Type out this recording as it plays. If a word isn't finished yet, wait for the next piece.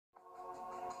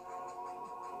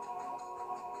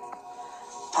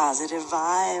Positive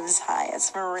vibes. Hi,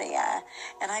 it's Maria.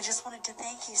 And I just wanted to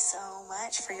thank you so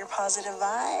much for your positive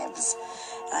vibes.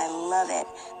 I love it.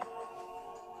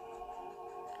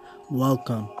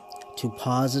 Welcome to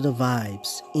Positive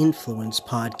Vibes Influence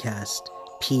Podcast,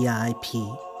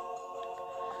 PIP.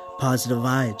 Positive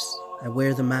Vibes. I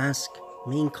wear the mask.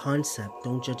 Main concept,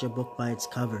 don't judge a book by its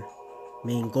cover.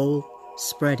 Main goal,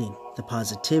 spreading the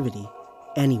positivity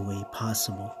any way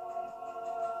possible.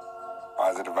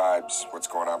 Positive Vibes. What's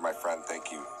going on, my friend?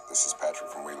 Thank you. This is Patrick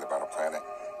from We Live on a Planet.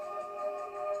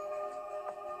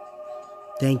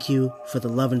 Thank you for the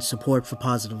love and support for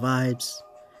Positive Vibes.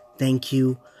 Thank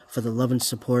you for the love and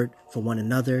support for one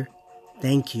another.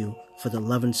 Thank you for the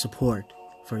love and support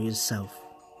for yourself.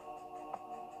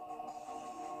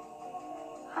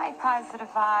 Hi, Positive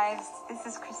Vibes. This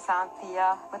is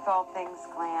Chrysanthia with All Things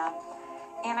Glam.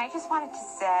 And I just wanted to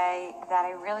say that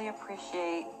I really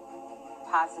appreciate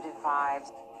Positive Vibes.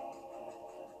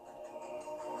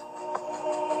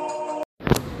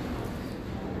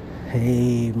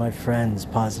 Hey, my friends,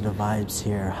 Positive Vibes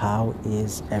here. How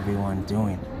is everyone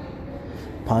doing?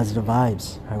 Positive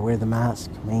Vibes. I wear the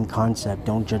mask. Main concept,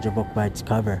 don't judge a book by its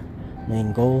cover.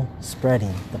 Main goal,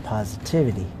 spreading the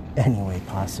positivity any way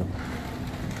possible.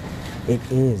 It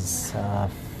is,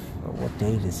 what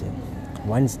date is it?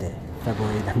 Wednesday,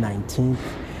 February the 19th,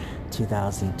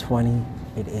 2020.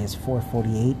 It is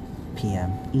 4:48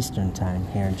 p.m. Eastern Time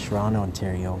here in Toronto,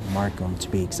 Ontario, Markham to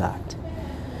be exact.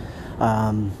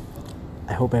 I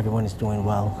hope everyone is doing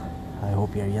well. I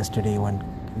hope your yesterday went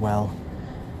well.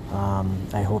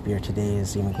 I hope your today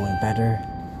is even going better,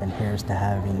 and here's to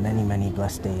having many, many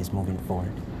blessed days moving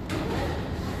forward.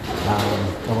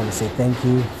 I want to say thank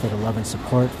you for the love and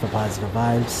support for Positive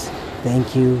Vibes.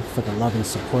 Thank you for the love and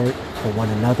support for one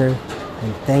another,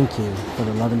 and thank you for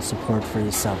the love and support for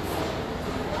yourself.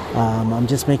 I'm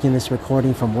just making this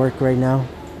recording from work right now.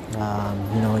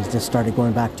 I just started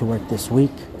going back to work this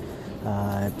week.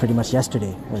 Pretty much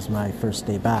yesterday was my first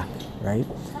day back, right?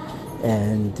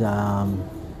 And,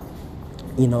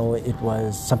 it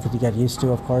was something to get used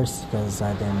to, of course, because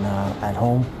I've been at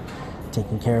home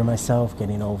taking care of myself,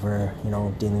 getting over,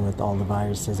 dealing with all the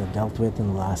viruses I've dealt with in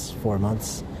the last 4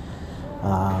 months.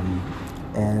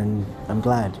 And I'm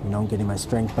glad, getting my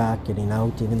strength back, getting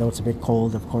out, even though it's a bit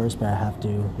cold, of course, but I have to,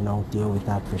 deal with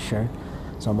that for sure.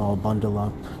 So I'm all bundled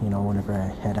up, whenever I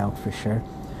head out for sure.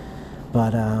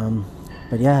 But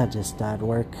yeah, just at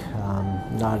work,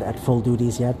 not at full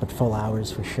duties yet, but full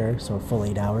hours for sure, so full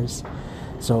 8 hours.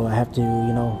 So I have to,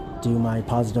 do my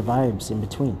positive vibes in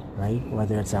between, right?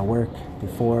 Whether it's at work,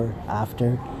 before,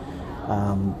 after,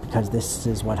 because this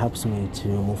is what helps me to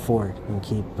move forward and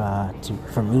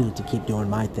for me to keep doing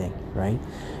my thing, right?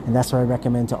 And that's what I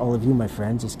recommend to all of you, my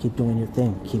friends, is keep doing your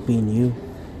thing, keep being you,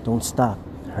 don't stop,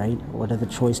 right? What other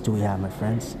choice do we have, my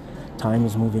friends? Time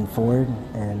is moving forward,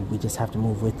 and we just have to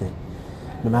move with it.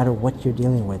 No matter what you're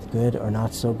dealing with, good or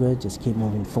not so good, just keep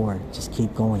moving forward. Just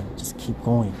keep going. Just keep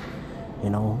going.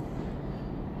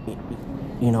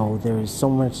 There's so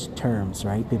much terms,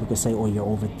 right? People can say, oh, you're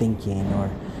overthinking, or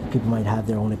people might have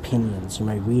their own opinions. You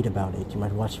might read about it. You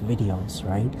might watch videos,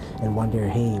 right? And wonder,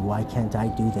 hey, why can't I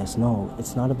do this? No,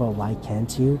 it's not about why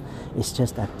can't you. It's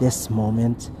just at this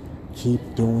moment, keep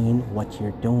doing what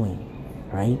you're doing,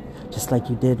 right? Just like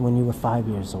you did when you were 5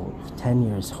 years old, 10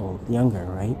 years old, younger,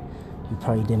 right? You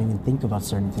probably didn't even think about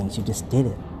certain things. You just did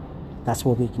it. That's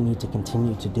what we need to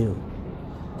continue to do.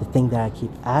 The thing that I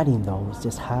keep adding, though, is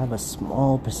just have a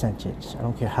small percentage. I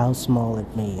don't care how small it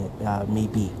may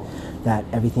be, that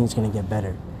everything's going to get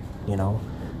better.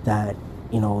 That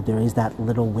there is that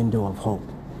little window of hope.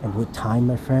 And with time,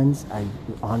 my friends, I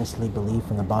honestly believe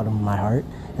from the bottom of my heart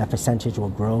that percentage will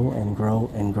grow and grow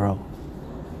and grow.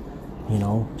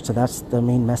 So that's the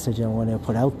main message I want to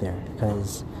put out there.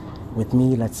 Because with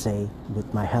me, let's say,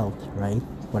 with my health, right?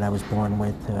 What I was born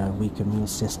with, weak immune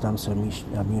system, so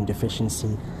immune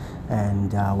deficiency,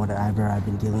 and whatever I've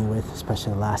been dealing with,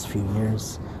 especially the last few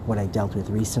years, what I dealt with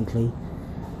recently.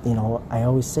 I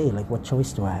always say, what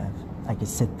choice do I have? I could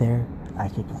sit there, I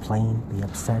could complain, be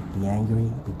upset, be angry,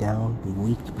 be down, be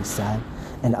weak, be sad,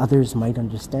 and others might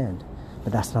understand.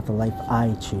 But that's not the life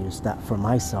I choose, that for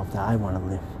myself, that I want to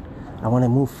live. I want to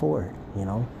move forward,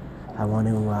 I want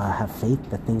to have faith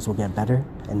that things will get better,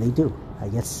 and they do. I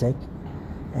get sick,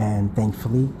 and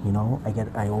thankfully,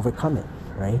 I overcome it,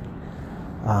 right?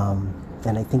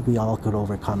 And I think we all could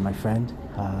overcome, my friend.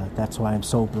 That's why I'm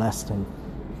so blessed and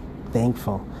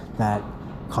thankful that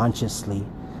consciously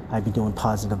I've been doing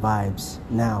positive vibes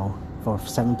now for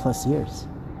 7+ years.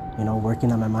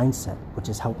 Working on my mindset, which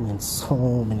has helped me in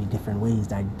so many different ways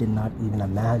that I did not even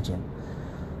imagine.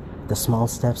 The small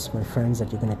steps, my friends,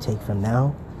 that you're going to take from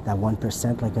now, that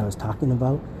 1% like I was talking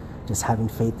about, just having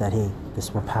faith that, hey,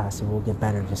 this will pass, it will get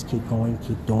better. Just keep going,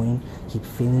 keep doing, keep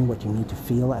feeling what you need to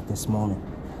feel at this moment.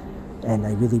 And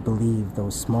I really believe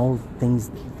those small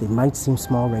things, they might seem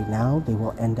small right now, they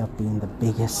will end up being the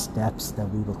biggest steps that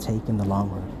we will take in the long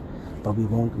run. But we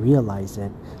won't realize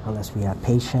it unless we have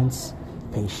patience,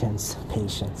 patience,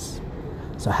 patience.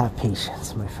 So have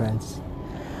patience, my friends.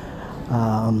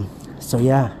 So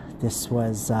yeah, this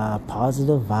was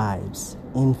Positive Vibes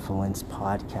Influence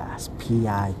Podcast,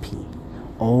 PIP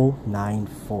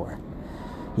 094.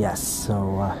 Yes,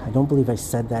 so I don't believe I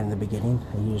said that in the beginning.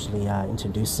 I usually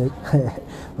introduce it,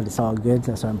 but it's all good.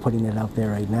 That's why I'm putting it out there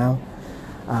right now.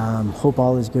 Hope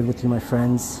all is good with you, my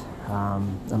friends.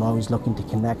 I'm always looking to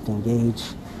connect, engage,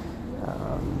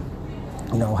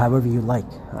 however you like.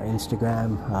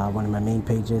 Instagram, one of my main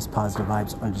pages, Positive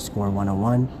Vibes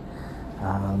 _101.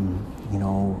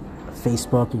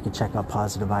 Facebook, you can check out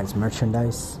Positive Vibes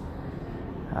merchandise.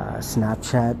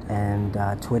 Snapchat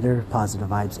and Twitter, Positive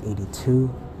Vibes 82.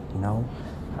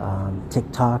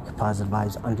 TikTok, Positive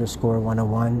Vibes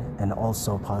 _101, and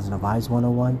also Positive Vibes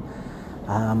 101.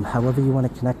 However you want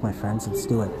to connect, my friends, let's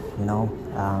do it.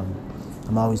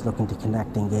 I'm always looking to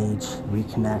connect, engage,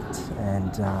 reconnect,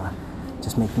 and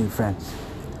just make new friends.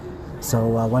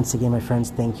 So once again, my friends,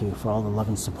 thank you for all the love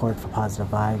and support for Positive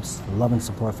Vibes, the love and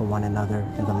support for one another,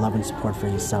 and the love and support for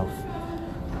yourself.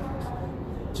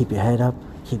 Keep your head up,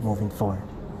 keep moving forward.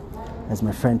 As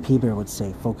my friend P-Bear would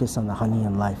say, focus on the honey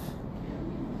in life.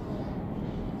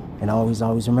 And always,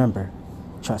 always remember,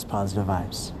 trust Positive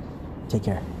Vibes. Take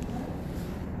care.